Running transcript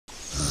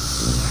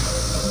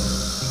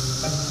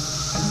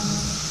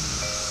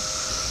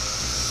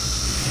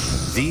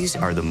These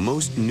are the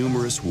most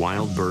numerous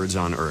wild birds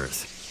on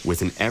Earth,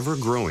 with an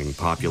ever-growing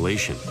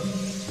population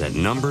that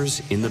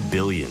numbers in the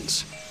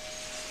billions.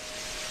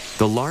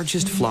 The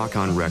largest flock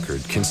on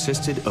record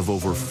consisted of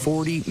over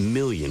 40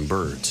 million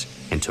birds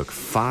and took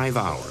 5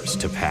 hours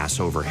to pass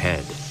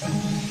overhead.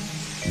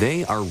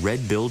 They are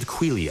red-billed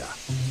Quelea,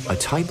 a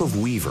type of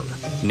weaver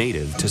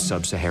native to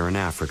sub-Saharan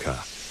Africa.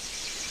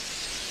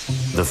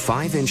 The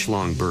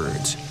 5-inch-long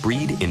birds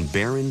breed in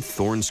barren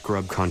thorn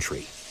scrub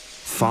country,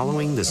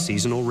 following the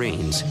seasonal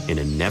rains in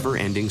a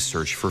never-ending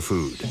search for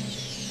food.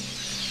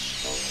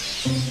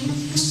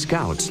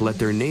 Scouts let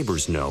their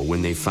neighbors know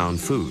when they found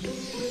food,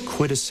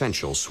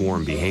 quintessential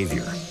swarm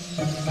behavior.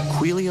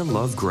 Quelea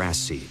love grass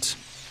seeds,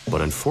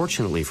 but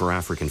unfortunately for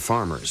African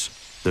farmers,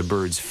 the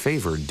birds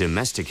favored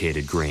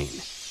domesticated grain.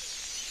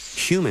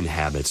 Human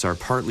habits are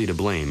partly to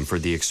blame for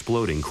the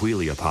exploding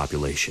Quelea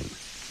population.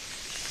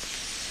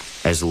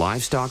 As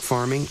livestock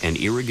farming and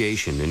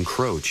irrigation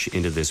encroach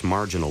into this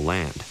marginal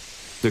land,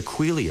 the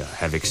Quelea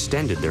have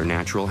extended their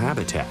natural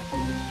habitat,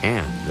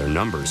 and their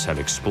numbers have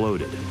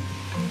exploded.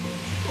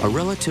 A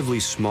relatively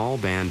small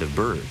band of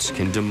birds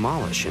can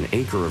demolish an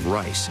acre of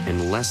rice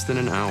in less than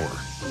an hour,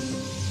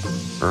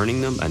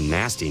 earning them a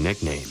nasty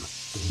nickname,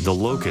 the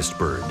locust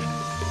bird.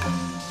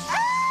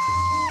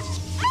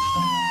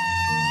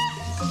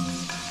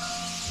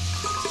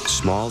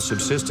 Small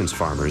subsistence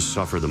farmers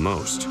suffer the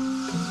most.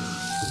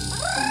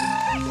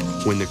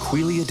 When the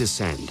Quelea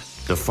descend,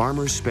 the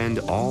farmers spend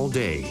all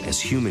day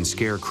as human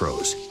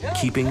scarecrows,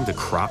 keeping the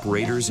crop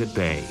raiders at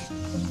bay.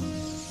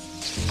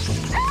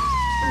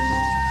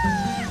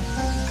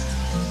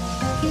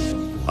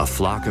 A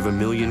flock of 1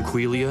 million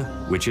Quelea,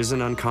 which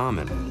isn't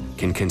uncommon,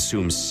 can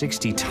consume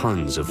 60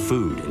 tons of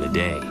food in a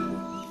day.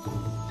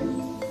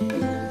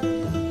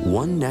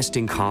 One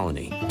nesting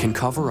colony can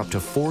cover up to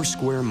 4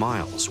 square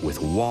miles with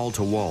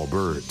wall-to-wall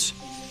birds.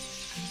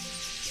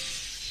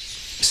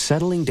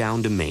 Settling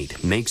down to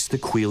mate makes the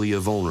Quelea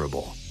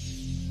vulnerable.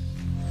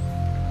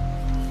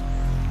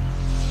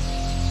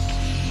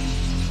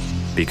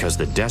 Because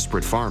the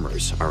desperate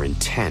farmers are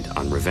intent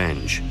on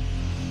revenge.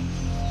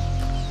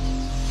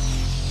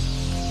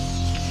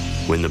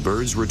 When the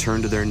birds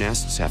return to their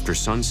nests after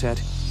sunset,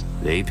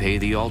 they pay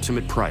the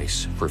ultimate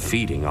price for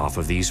feeding off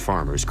of these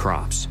farmers'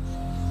 crops.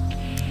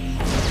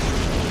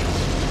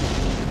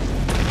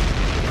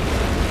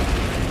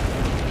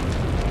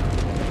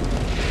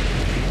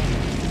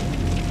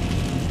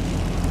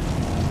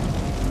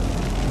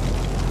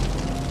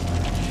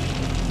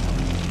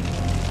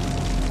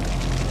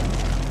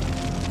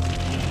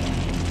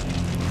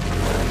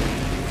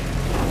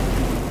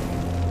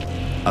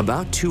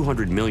 About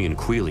 200 million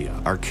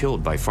Quelea are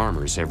killed by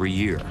farmers every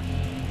year,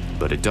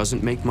 but it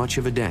doesn't make much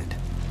of a dent.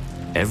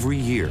 Every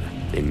year,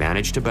 they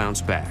manage to bounce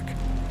back,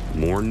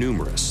 more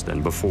numerous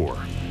than before.